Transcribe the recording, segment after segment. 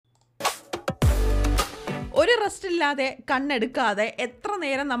ഒരു റെസ്റ്റ് ഇല്ലാതെ കണ്ണെടുക്കാതെ എത്ര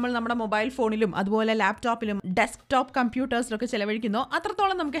നേരം നമ്മൾ നമ്മുടെ മൊബൈൽ ഫോണിലും അതുപോലെ ലാപ്ടോപ്പിലും ഡെസ്ക്ടോപ്പ് കമ്പ്യൂട്ടേഴ്സിലൊക്കെ ചെലവഴിക്കുന്നോ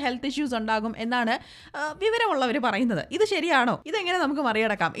അത്രത്തോളം നമുക്ക് ഹെൽത്ത് ഇഷ്യൂസ് ഉണ്ടാകും എന്നാണ് വിവരമുള്ളവർ പറയുന്നത്. ഇത് ശരിയാണോ? ഇതെങ്ങനെ നമുക്ക്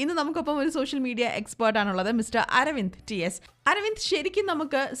മറികടക്കാം? ഇന്ന് നമുക്കൊപ്പം ഒരു സോഷ്യൽ മീഡിയ എക്സ്പേർട്ട് ആണുള്ളത്, മിസ്റ്റർ അരവിന്ദ് TS. അരവിന്ദ്, ശരിക്കും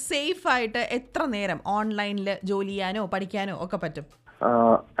നമുക്ക് സേഫ് ആയിട്ട് എത്ര നേരം ഓൺലൈനിൽ ജോലി ചെയ്യാനോ പഠിക്കാനോ ഒക്കെ പറ്റും?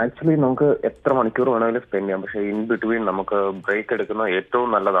 ആക്ച്വലി നമുക്ക് എത്ര മണിക്കൂർ വേണമെങ്കിലും സ്പെൻഡ് ചെയ്യാം. പക്ഷെ ഇൻ ബിറ്റ്വീൻ നമുക്ക് ബ്രേക്ക് എടുക്കുന്നത് ഏറ്റവും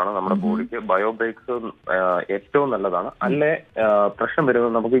നല്ലതാണ്. നമ്മുടെ ബോഡിക്ക് ബയോ ബ്രേക്സ് ഏറ്റവും നല്ലതാണ്. അല്ലേ പ്രശ്നം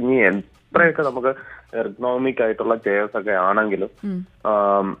വരുന്നത് നമുക്ക് ഇനി എത്രയൊക്കെ നമുക്ക് എർഗണോമിക് ആയിട്ടുള്ള ചെയർസ് ഒക്കെ ആണെങ്കിലും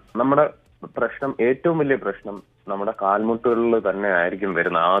നമ്മുടെ പ്രശ്നം, ഏറ്റവും വലിയ പ്രശ്നം നമ്മുടെ കാൽമുട്ടുകളിൽ തന്നെ ആയിരിക്കും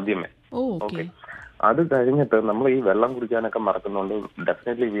വരുന്നത് ആദ്യമേ. ഓക്കെ, അത് കഴിഞ്ഞിട്ട് നമ്മൾ ഈ വെള്ളം കുടിക്കാനൊക്കെ മറക്കുന്നുണ്ട്.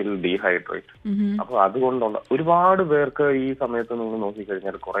 Definitely will dehydrate. അപ്പൊ അതുകൊണ്ടുള്ള ഒരുപാട് പേർക്ക് ഈ സമയത്ത് നിങ്ങൾ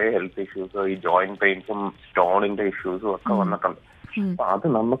നോക്കിക്കഴിഞ്ഞാൽ കുറെ ഹെൽത്ത് ഇഷ്യൂസ്, ഈ ജോയിന്റ് പെയിൻസും സ്റ്റോണിന്റെ ഇഷ്യൂസും ഒക്കെ വന്നിട്ടുണ്ട്. അപ്പൊ അത്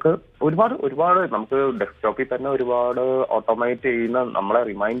നമുക്ക് ഒരുപാട് നമുക്ക് ഡെസ്ക്ടോപ്പിൽ തന്നെ ഒരുപാട് ഓട്ടോമേറ്റ് ചെയ്യുന്ന, നമ്മളെ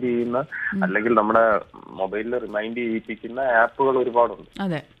റിമൈൻഡ് ചെയ്യുന്ന അല്ലെങ്കിൽ നമ്മുടെ മൊബൈലിൽ റിമൈൻഡ് ചെയ്യിപ്പിക്കുന്ന ആപ്പുകൾ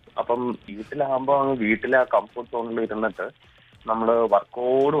ഒരുപാടുണ്ട്. അപ്പം വീട്ടിലാകുമ്പോ വീട്ടിലെ ആ കംഫർട്ട് സോണിൽ ഇരുന്നിട്ട് നമ്മള്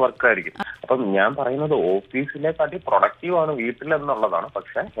വർക്കായിരിക്കും. അപ്പം ഞാൻ പറയുന്നത് ഓഫീസിലെക്കാട്ടി പ്രൊഡക്റ്റീവ് ആണ് വീട്ടിൽ എന്നുള്ളതാണ്,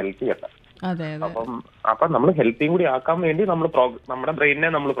 പക്ഷെ ഹെൽത്തി അല്ല. അപ്പം നമ്മൾ ഹെൽത്തിയും കൂടി ആക്കാൻ വേണ്ടി നമ്മുടെ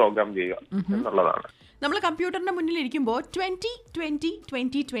ബ്രെയിനിനെ നമ്മൾ പ്രോഗ്രാം ചെയ്യുക എന്നുള്ളതാണ്. നമ്മൾ കമ്പ്യൂട്ടറിന്റെ മുന്നിൽ ഇരിക്കുമ്പോൾ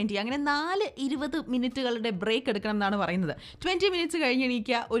 20-20-20-20 അങ്ങനെ 4-20 മിനിറ്റുകളുടെ ബ്രേക്ക് എടുക്കണം എന്നാണ് പറയുന്നത്. 20 മിനിറ്റ്സ് കഴിഞ്ഞ്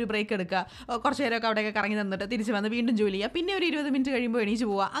എണീക്കുക, ഒരു ബ്രേക്ക് എടുക്കുക, കുറച്ച് നേരമൊക്കെ അവിടെയൊക്കെ കറങ്ങി തന്നിട്ട് തിരിച്ച് വന്ന് വീണ്ടും ജോലി ചെയ്യുക, പിന്നെ ഒരു 20 മിനിറ്റ് കഴിയുമ്പോൾ എണീച്ച്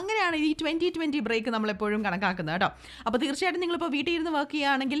പോവുക. അങ്ങനെയാണ് ഈ 20-20 ബ്രേക്ക് നമ്മളെപ്പോഴും കണക്കാക്കുന്നത് കേട്ടോ. അപ്പോൾ തീർച്ചയായിട്ടും നിങ്ങളിപ്പോൾ വീട്ടിൽ ഇരുന്ന് വർക്ക്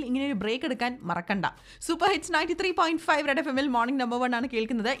ചെയ്യുകയാണെങ്കിൽ ഇങ്ങനെ ഒരു ബ്രേക്ക് എടുക്കാൻ മറക്കണ്ട. Super hits 93.5 red FM morning number 1 ആണ്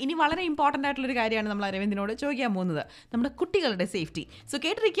കേൾക്കുന്നത്. ഇനി വളരെ ഇമ്പോർട്ടൻ്റ് ആയിട്ടുള്ളൊരു കാര്യമാണ് നമ്മൾ അരവിന്ദിനോട് ചോദിക്കാൻ പോകുന്നത്, നമ്മുടെ കുട്ടികളുടെ സേഫ്റ്റി. സോ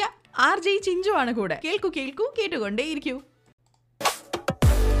കേട്ടിരിക്കുക, RJ ചിഞ്ചു ആണ് കൂടെ. കേൾക്കൂ കേട്ടുകൊണ്ടേയിരിക്കൂ.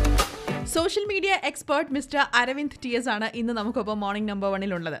 Social media expert mister Aravind TS ആണ് ഇന്ന് നമുക്കൊപ്പം മോർണിംഗ് നമ്പർ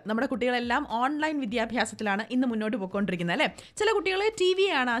 1 ഉള്ളത്. നമ്മുടെ കുട്ടികളെല്ലാം ഓൺലൈൻ വിദ്യാഭ്യാസത്തിലാണ് ഇന്ന് മുന്നോട്ട് പോയിക്കൊണ്ടിരിക്കുന്നത് അല്ലേ? ചില കുട്ടികൾ TV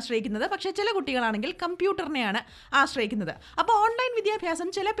ആണ് ആശ്രയിക്കുന്നത്, പക്ഷേ ചില കുട്ടികളാണെങ്കിൽ കമ്പ്യൂട്ടറിനെയാണ് ആശ്രയിക്കുന്നത്. അപ്പോൾ ഓൺലൈൻ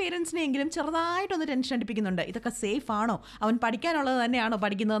വിദ്യാഭ്യാസം ചില പേരൻസിനെങ്കിലും ചെറുതായിട്ടൊന്ന് ടെൻഷൻ അടിപ്പിക്കുന്നുണ്ട്. ഇതൊക്കെ സേഫ് ആണോ, അവൻ പഠിക്കാനുള്ളത് തന്നെയാണോ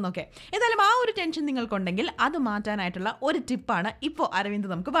പഠിക്കുന്നതെന്നൊക്കെ. ഏതായാലും ആ ഒരു ടെൻഷൻ നിങ്ങൾക്കുണ്ടെങ്കിൽ അത് മാറ്റാനായിട്ടുള്ള ഒരു ടിപ്പാണ് ഇപ്പോൾ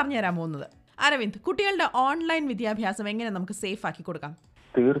അരവിന്ദ് നമുക്ക് പറഞ്ഞു തരാൻ പോകുന്നത്. അരവിന്ദ്, കുട്ടികളുടെ ഓൺലൈൻ വിദ്യാഭ്യാസം എങ്ങനെ നമുക്ക് സേഫ് ആക്കി കൊടുക്കാം?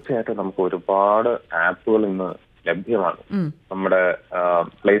 തീർച്ചയായിട്ടും നമുക്ക് ഒരുപാട് ആപ്പുകൾ ഇന്ന് ലഭ്യമാണ്. നമ്മുടെ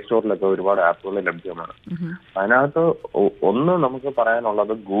പ്ലേ സ്റ്റോറിലൊക്കെ ഒരുപാട് ആപ്പുകൾ ലഭ്യമാണ്. അതിനകത്ത് ഒന്ന് നമുക്ക്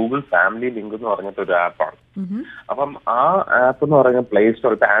പറയാനുള്ളത് ഗൂഗിൾ ഫാമിലി ലിങ്ക് എന്ന് പറഞ്ഞിട്ട് ഒരു ആപ്പാണ്. അപ്പം ആ ആപ്പ് എന്ന് പറയുന്നത് പ്ലേ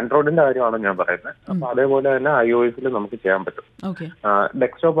സ്റ്റോർ, ഇപ്പൊ ആൻഡ്രോയിഡിന്റെ കാര്യമാണ് ഞാൻ പറയുന്നത്. അപ്പൊ അതേപോലെ തന്നെ iOS നമുക്ക് ചെയ്യാൻ പറ്റും.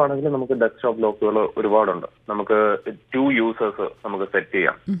 ഡെസ്ക്ടോപ്പ് ആണെങ്കിൽ നമുക്ക് ഡെസ്ക്ടോപ്പ് ലോക്കുകൾ ഒരുപാടുണ്ട്. നമുക്ക് 2 യൂസേഴ്സ് നമുക്ക് സെറ്റ്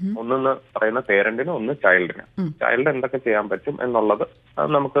ചെയ്യാം. ഒന്നെന്ന് പറയുന്ന പേരന്റിന്, ഒന്ന് ചൈൽഡിന്. ചൈൽഡ് എന്തൊക്കെ ചെയ്യാൻ പറ്റും എന്നുള്ളത്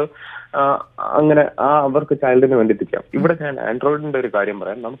നമുക്ക് അങ്ങനെ അവർക്ക് ചൈൽഡിന് വേണ്ടിയിട്ട് ചെയ്യാം. ഇവിടെ ഞാൻ ആൻഡ്രോയിഡിന്റെ ഒരു കാര്യം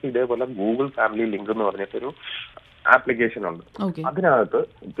പറയാം. നമുക്ക് ഇതേപോലെ ഗൂഗിൾ ഫാമിലി ലിങ്ക് എന്ന് പറഞ്ഞിട്ടൊരു ആപ്ലിക്കേഷൻ ഉണ്ട്. അതിനകത്ത്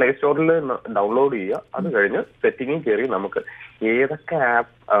പ്ലേ സ്റ്റോറിൽ ഡൗൺലോഡ് ചെയ്യുക. അത് കഴിഞ്ഞ് സെറ്റിംഗിൽ കയറി നമുക്ക് ഏതൊക്കെ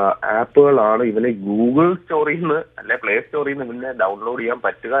ആപ്പുകളാണ് ഇവനെ ഗൂഗിൾ സ്റ്റോറിൽ നിന്ന് അല്ലെ പ്ലേ സ്റ്റോറിൽ നിന്ന് ഇവനെ ഡൗൺലോഡ് ചെയ്യാൻ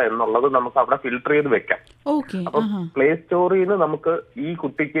പറ്റുക എന്നുള്ളത് നമുക്ക് അവിടെ ഫിൽട്ടർ ചെയ്ത് വെക്കാം. അപ്പം പ്ലേ സ്റ്റോറിൽ നിന്ന് നമുക്ക് ഈ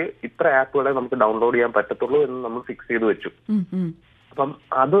കുട്ടിക്ക് ഇത്ര ആപ്പുകളെ നമുക്ക് ഡൗൺലോഡ് ചെയ്യാൻ പറ്റത്തുള്ളൂ എന്ന് നമ്മൾ ഫിക്സ് ചെയ്ത് വെച്ചു. അപ്പം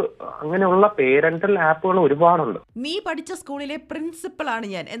അത് അങ്ങനെയുള്ള പേരന്റൽ ആപ്പുകൾ ഒരുപാടുണ്ട്. നീ പഠിച്ച സ്കൂളിലെ പ്രിൻസിപ്പൾ ആണ്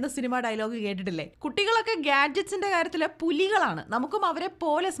ഞാൻ എന്ന സിനിമ ഡയലോഗ് കേട്ടിട്ടില്ലേ? കുട്ടികളൊക്കെ ഗാഡ്ജറ്റ്സിന്റെ കാര്യത്തില് പുലികളാണ്. നമുക്കും അവരെ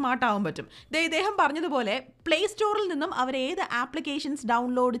പോലെ സ്മാർട്ട് ആവാൻ പറ്റും. ഇദ്ദേഹം പറഞ്ഞതുപോലെ പ്ലേ സ്റ്റോറിൽ നിന്നും അവർ ഏത് ആപ്ലിക്കേഷൻസ്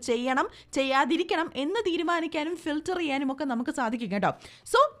ഡൗൺലോഡ് ചെയ്യണം, ചെയ്യാതിരിക്കണം എന്ന് തീരുമാനിക്കാനും ഫിൽറ്റർ ചെയ്യാനും ഒക്കെ നമുക്ക് സാധിക്കും കേട്ടോ.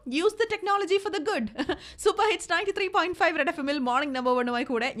 So use the technology for the good. Super hits 93.5 red FM morning number 1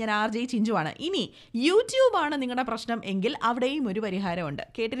 കൂടെ ഞാൻ RJ ചിഞ്ചു ആണ്. ഇനി യൂട്യൂബ് ആണ് നിങ്ങളുടെ പ്രശ്നം എങ്കിൽ അവിടെയും ഒരു പരിഹാരമുണ്ട്.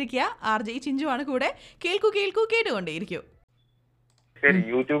 കേട്ടിരിക്കുക, RJ ചിഞ്ചു ആണ് കൂടെ. കേൾക്കൂ കേട്ടുകൊണ്ടേയിരിക്കൂ. ശരി,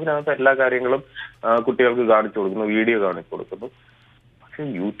 യൂട്യൂബിനകത്ത് എല്ലാ കാര്യങ്ങളും കുട്ടികൾക്ക് കാണിച്ചു കൊടുക്കുന്നു, വീഡിയോ കാണിച്ചു കൊടുക്കുന്നു. പക്ഷെ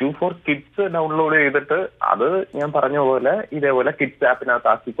യൂട്യൂബ് ഫോർ കിഡ്സ് ഡൗൺലോഡ് ചെയ്തിട്ട് അത് ഞാൻ പറഞ്ഞ പോലെ ഇതേപോലെ കിഡ്സ് ആപ്പിനകത്ത്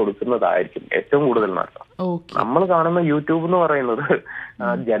ആക്കി കൊടുക്കുന്നതായിരിക്കും ഏറ്റവും കൂടുതൽ നല്ലത്. നമ്മൾ കാണുന്ന യൂട്യൂബ് എന്ന് പറയുന്നത്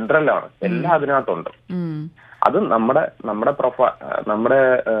ജനറൽ ആണ്, എല്ലാം അതിനകത്തുണ്ട്. അത്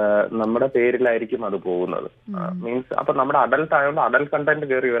നമ്മുടെ പേരിലായിരിക്കും അത് പോകുന്നത്. മീൻസ് അപ്പൊ നമ്മുടെ അഡൽട്ട് ആയതുകൊണ്ട് അഡൽട്ട് കണ്ടന്റ്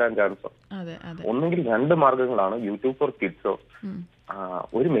കയറി വരാൻ ചാൻസ് ഉണ്ട്. ഒന്നുകിൽ 2 മാർഗങ്ങളാണ്. യൂട്യൂബ് ഫോർ കിഡ്സോ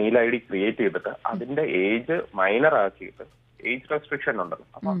ഒരു മെയിൽ ID ക്രിയേറ്റ് ചെയ്തിട്ട് അതിന്റെ ഏജ് മൈനർ ആക്കിയിട്ട് ഏജ് റെസ്ട്രിക്ഷൻ ഉണ്ടല്ലോ.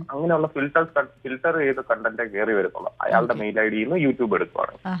 അപ്പൊ അങ്ങനെയുള്ള ഫിൽട്ടർ ചെയ്ത കണ്ടന്റ് കയറി വരുന്നുള്ളൂ. അയാളുടെ മെയിൽ ID ന്ന് യൂട്യൂബ്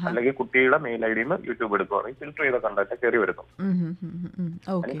എടുക്കുവാണ്, അല്ലെങ്കിൽ കുട്ടിയുടെ മെയിൽ ID ന്ന് യൂട്യൂബ് എടുക്കുവാണെങ്കിൽ ഫിൽട്ടർ ചെയ്ത കണ്ടന്റ് കയറി വരുന്നു.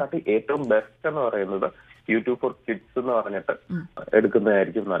 അതിനെക്കാട്ടി ഏറ്റവും ബെസ്റ്റ് എന്ന് പറയുന്നത് യൂട്യൂബ് ഫോർ കിഡ്സ് എന്ന് പറഞ്ഞിട്ട്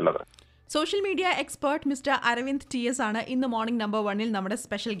എടുക്കുന്നതായിരിക്കും നല്ലത്. Social media expert mister Aravind TS ആണ് ഇന്ന് മോർണിംഗ് നമ്പർ 1 നമ്മുടെ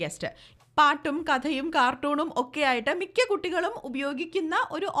സ്പെഷ്യൽ ഗസ്റ്റ്. പാട്ടും കഥയും കാർട്ടൂണും ഒക്കെ ആയിട്ട് മിക്ക കുട്ടികളും ഉപയോഗിക്കുന്ന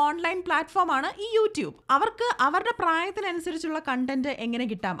ഒരു ഓൺലൈൻ പ്ലാറ്റ്ഫോമാണ് ഈ യൂട്യൂബ്. അവർക്ക് അവരുടെ പ്രായത്തിനനുസരിച്ചുള്ള കണ്ടന്റ് എങ്ങനെ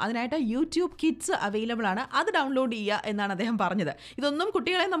കിട്ടാം, അതിനായിട്ട് യൂട്യൂബ് കിഡ്സ് അവൈലബിൾ ആണ്. അത് ഡൗൺലോഡ് ചെയ്യുക എന്നാണ് അദ്ദേഹം പറഞ്ഞത്. ഇതൊന്നും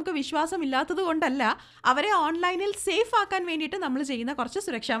കുട്ടികളെ നമുക്ക് വിശ്വാസമില്ലാത്തത് കൊണ്ടല്ല, അവരെ ഓൺലൈനിൽ സേഫ് ആക്കാൻ വേണ്ടിയിട്ട് നമ്മൾ ചെയ്യുന്ന കുറച്ച്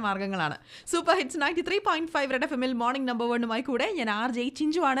സുരക്ഷാ മാർഗ്ഗങ്ങളാണ്. Super hits 93.5 red എഫ്എമ്മിൽ morning number 1 കൂടെ ഞാൻ RJ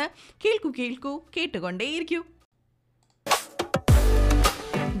ചിഞ്ചു ആണ്. കേൾക്കൂ കേട്ടുകൊണ്ടേയിരിക്കൂ.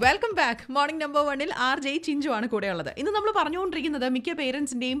 Welcome back. Morning number 1-ൽ RJ Chinchu ആണ് കൂടെയുള്ളത്. ഇന്ന് നമ്മൾ പറഞ്ഞുകൊണ്ടിരിക്കുന്നത് മിക്ക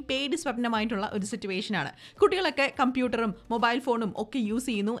പേരൻസിൻ്റെയും പേടി സ്വപ്നമായിട്ടുള്ള ഒരു സിറ്റുവേഷനാണ്. കുട്ടികളൊക്കെ കമ്പ്യൂട്ടറും മൊബൈൽ ഫോണും ഒക്കെ യൂസ്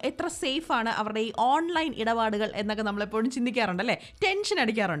ചെയ്യുന്നു. എത്ര സേഫ് ആണ് അവരുടെ ഈ ഓൺലൈൻ ഇടപാടുകൾ എന്നൊക്കെ നമ്മളെപ്പോഴും ചിന്തിക്കാറുണ്ട് അല്ലേ, ടെൻഷൻ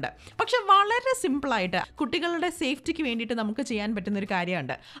അടിക്കാറുണ്ട്. പക്ഷെ വളരെ സിമ്പിളായിട്ട് കുട്ടികളുടെ സേഫ്റ്റിക്ക് വേണ്ടിയിട്ട് നമുക്ക് ചെയ്യാൻ പറ്റുന്ന ഒരു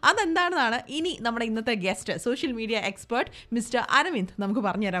കാര്യമുണ്ട്. അതെന്താണെന്നാണ് ഇനി നമ്മുടെ ഇന്നത്തെ guest social media expert mister Aravind നമുക്ക്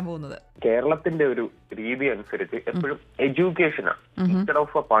പറഞ്ഞു തരാൻ പോകുന്നത്. കേരളത്തിന്റെ ഒരു രീതി അനുസരിച്ച് എപ്പോഴും എഡ്യൂക്കേഷനാണ് ഇൻസ്റ്റെഡ്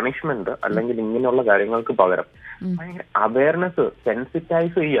ഓഫ് പണിഷ്മെന്റ്, അല്ലെങ്കിൽ ഇങ്ങനെയുള്ള കാര്യങ്ങൾക്ക് പകരം ഭയങ്കര അവയർനെസ്,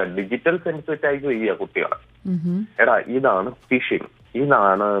 സെൻസിറ്റൈസ് ചെയ്യുക, ഡിജിറ്റൽ സെൻസിറ്റൈസ് ചെയ്യുക കുട്ടികളെ. എടാ ഇതാണ് ഫിഷിംഗ്,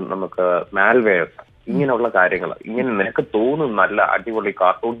 ഇതാണ് നമുക്ക് മാൽവെയർ, ഇങ്ങനെയുള്ള കാര്യങ്ങൾ. ഇങ്ങനെ നിനക്ക് തോന്നും നല്ല അടിപൊളി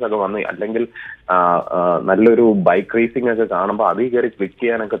കാർട്ടൂൺസ് ഒക്കെ വന്ന്, അല്ലെങ്കിൽ നല്ലൊരു ബൈക്ക് റേസിംഗ് ഒക്കെ കാണുമ്പോൾ അതിൽ കയറി ക്ലിക്ക്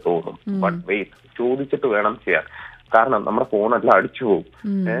ചെയ്യാനൊക്കെ തോന്നും. ബട്ട് വെയിറ്റ്, ചോദിച്ചിട്ട് വേണം ചെയ്യാൻ. കാരണം നമ്മുടെ ഫോണെല്ലാം അടിച്ചു പോകും.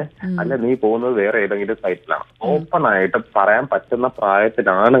 അല്ല നീ പോകുന്നത് വേറെ ഏതെങ്കിലും സൈറ്റിലാണ്. ഓപ്പൺ ആയിട്ട് പറയാൻ പറ്റുന്ന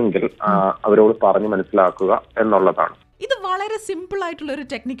പ്രായത്തിലാണെങ്കിൽ അവരോട് പറഞ്ഞു മനസ്സിലാക്കുക എന്നുള്ളതാണ്. ഇത് വളരെ സിമ്പിൾ ആയിട്ടുള്ള ഒരു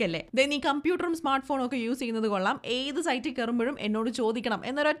ടെക്നിക് അല്ലേ? നീ കമ്പ്യൂട്ടറും സ്മാർട്ട് ഫോണും ഒക്കെ യൂസ് ചെയ്യുന്നത് കൊള്ളാം, ഏത് സൈറ്റിൽ കയറുമ്പോഴും എന്നോട് ചോദിക്കണം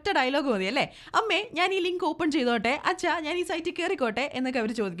എന്നൊരൊറ്റ ഡയലോഗ് മതി അല്ലേ? അമ്മേ ഞാൻ ഈ ലിങ്ക് ഓപ്പൺ ചെയ്തോട്ടെ, അച്ഛാ ഞാൻ ഈ സൈറ്റിൽ കയറിക്കോട്ടെ എന്നൊക്കെ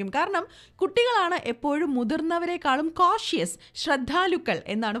അവർ ചോദിക്കും. കാരണം കുട്ടികളാണ് എപ്പോഴും മുതിർന്നവരെക്കാളും കോഷ്യസ്, ശ്രദ്ധാലുക്കൾ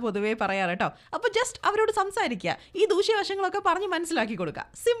എന്നാണ് പൊതുവേ പറയാറ് കേട്ടോ. അപ്പോൾ ജസ്റ്റ് അവരോട് സംസാരിക്കുക, ഈ ദൂഷ്യവശങ്ങളൊക്കെ പറഞ്ഞ് മനസ്സിലാക്കി കൊടുക്കുക.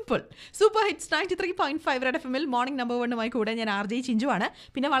 Simple. Super hits 93.5 red എഫ്എമ്മിൽ morning number 1 കൂടെ ഞാൻ RJ ചിഞ്ചു ആണ്.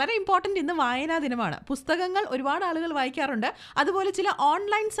 പിന്നെ വളരെ ഇമ്പോർട്ടന്റ്, ഇന്ന് വായനാ ദിനമാണ്. പുസ്തകങ്ങൾ ഒരുപാട് ആളുകൾ വായിക്കാറുണ്ട്. അതുപോലെ ചില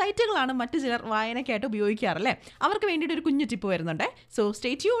ഓൺലൈൻ സൈറ്റുകളാണ് മറ്റു ചിലർ വായനയ്ക്കായിട്ട് ഉപയോഗിക്കാറല്ലേ. അവർക്ക് വേണ്ടിയിട്ട് ഒരു കുഞ്ഞു ടിപ്പ് വരുന്നുണ്ട്. So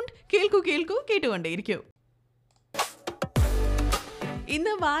stay tuned. കേൾക്കൂ കേട്ടുകൊണ്ടേയിരിക്കൂ.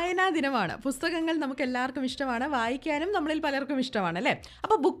 ഇന്ന് വായനാ ദിനമാണ്. പുസ്തകങ്ങൾ നമുക്ക് എല്ലാവർക്കും ഇഷ്ടമാണ്, വായിക്കാനും നമ്മളിൽ പലർക്കും ഇഷ്ടമാണ് അല്ലേ.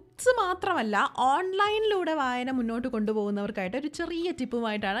 അപ്പോൾ ബുക്സ് മാത്രമല്ല, ഓൺലൈനിലൂടെ വായന മുന്നോട്ട് കൊണ്ടുപോകുന്നവർക്കായിട്ട് ഒരു ചെറിയ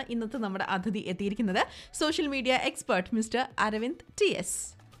ടിപ്പുമായിട്ടാണ് ഇന്നത്തെ നമ്മുടെ അതിഥി എത്തിയിരിക്കുന്നത്. Social media expert mister Aravind TS.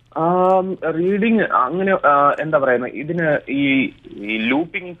 Reading അങ്ങനെ എന്താ പറയുന്നത്, ഇതിന് ഈ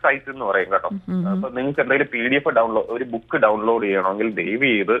ലൂപ്പിംഗ് സൈറ്റ് എന്ന് പറയും കേട്ടോ. അപ്പൊ നിങ്ങൾക്ക് എന്തെങ്കിലും PDF ഒരു ബുക്ക് ഡൗൺലോഡ് ചെയ്യണമെങ്കിൽ ദയവ്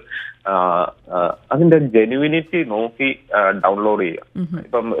ചെയ്ത് അതിന്റെ ജെനുവിനിറ്റി നോക്കി ഡൗൺലോഡ് ചെയ്യുക.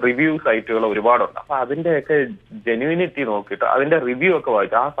 ഇപ്പം റിവ്യൂ സൈറ്റുകൾ ഒരുപാടുണ്ട്. അപ്പൊ അതിന്റെയൊക്കെ ജെനുവിനിറ്റി നോക്കിയിട്ട് അതിന്റെ റിവ്യൂ ഒക്കെ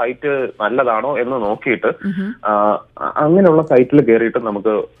വായിച്ച് ആ സൈറ്റ് നല്ലതാണോ എന്ന് നോക്കിയിട്ട് അങ്ങനെയുള്ള സൈറ്റിൽ കയറിയിട്ട്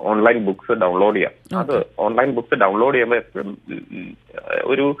നമുക്ക് ഓൺലൈൻ ബുക്സ് ഡൗൺലോഡ് ചെയ്യാം. അത് ഓൺലൈൻ ബുക്സ് ഡൗൺലോഡ് ചെയ്യുമ്പോൾ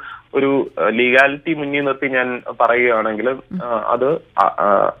ഒരു ലീഗാലിറ്റി മുന്നിൽ നിർത്തി ഞാൻ പറയുകയാണെങ്കിൽ അത്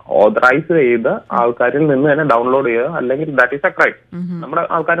ഓതറൈസ് ചെയ്ത ആൾക്കാരിൽ നിന്ന് തന്നെ ഡൗൺലോഡ് ചെയ്യുക, അല്ലെങ്കിൽ ദാറ്റ് ഈസ് എ ക്രൈം. നമ്മുടെ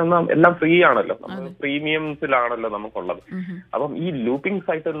ആൾക്കാരൊന്നും എല്ലാം ഫ്രീ ആണല്ലോ, നമ്മൾ പ്രീമിയംസിലാണല്ലോ നമുക്കുള്ളത്. അപ്പം ഈ ലൂപ്പിംഗ്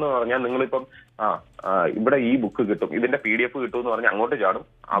സൈറ്റ് എന്ന് പറഞ്ഞാൽ നിങ്ങളിപ്പം ഇവിടെ ഈ ബുക്ക് കിട്ടും, ഇതിന്റെ PDF കിട്ടും എന്ന് പറഞ്ഞാൽ അങ്ങോട്ട് ചാടും.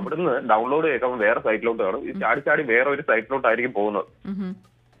 അവിടുന്ന് ഡൗൺലോഡ് ചെയ്യുമ്പോൾ വേറെ സൈറ്റിലോട്ട് കാണും. ചാടി വേറെ ഒരു സൈറ്റിലോട്ടായിരിക്കും പോകുന്നത്.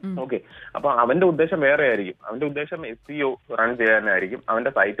 ഓക്കെ, അപ്പൊ അവന്റെ ഉദ്ദേശം വേറെ ആയിരിക്കും. അവന്റെ ഉദ്ദേശം SEO റൺ ചെയ്യാനായിരിക്കും,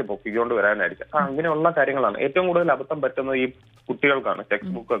 അവന്റെ സൈറ്റ് പൊക്കിക്കൊണ്ട് വരാനായിരിക്കും. അപ്പൊ അങ്ങനെയുള്ള കാര്യങ്ങളാണ് ഏറ്റവും കൂടുതൽ അബദ്ധം പറ്റുന്നത് ഈ കുട്ടികൾക്കാണ്.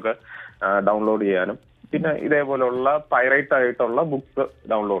 ടെക്സ്റ്റ് ബുക്കൊക്കെ ഡൗൺലോഡ് ചെയ്യാനും പിന്നെ ഇതേപോലുള്ള പൈറേറ്റ് ആയിട്ടുള്ള ബുക്സ്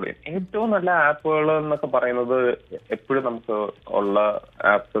ഡൗൺലോഡ് ചെയ്യും. ഏറ്റവും നല്ല ആപ്പുകൾ എന്നൊക്കെ പറയുന്നത് എപ്പോഴും നമുക്ക് ഉള്ള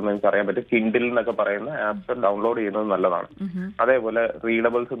ആപ്സ് നിങ്ങൾക്ക് അറിയാൻ പറ്റും. കിൻഡിൽ എന്നൊക്കെ പറയുന്ന ആപ്സ് ഡൗൺലോഡ് ചെയ്യുന്നത് നല്ലതാണ്. അതേപോലെ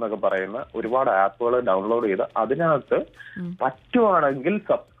റീഡബിൾസ് എന്നൊക്കെ പറയുന്ന ഒരുപാട് ആപ്പുകൾ ഡൗൺലോഡ് ചെയ്ത് അതിനകത്ത് പറ്റുവാണെങ്കിൽ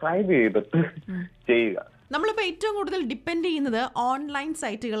സബ്സ്ക്രൈബ് ചെയ്തിട്ട് ചെയ്യുക. നമ്മളിപ്പോൾ ഏറ്റവും കൂടുതൽ ഡിപ്പെൻഡ് ചെയ്യുന്നത് ഓൺലൈൻ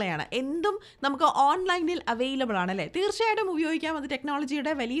സൈറ്റുകളെയാണ്. എന്തും നമുക്ക് ഓൺലൈനിൽ അവൈലബിൾ ആണ് അല്ലേ. തീർച്ചയായിട്ടും ഉപയോഗിക്കാം, അത്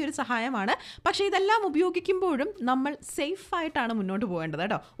ടെക്നോളജിയുടെ വലിയൊരു സഹായമാണ്. പക്ഷേ ഇതെല്ലാം ഉപയോഗിക്കുമ്പോഴും നമ്മൾ സേഫായിട്ടാണ് മുന്നോട്ട് പോകേണ്ടത്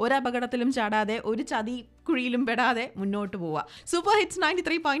കേട്ടോ. ഒരു അപകടത്തിലും ചാടാതെ, ഒരു ചതി കുഴിയിലും പെടാതെ മുന്നോട്ട് പോവുക. Super hits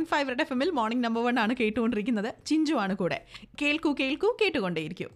 93.5 red എഫ്എമ്മിൽ morning number 1 ആണ് കേട്ടുകൊണ്ടിരിക്കുന്നത്. ചിഞ്ചു ആണ് കൂടെ. കേൾക്കൂ കേട്ടുകൊണ്ടേയിരിക്കൂ.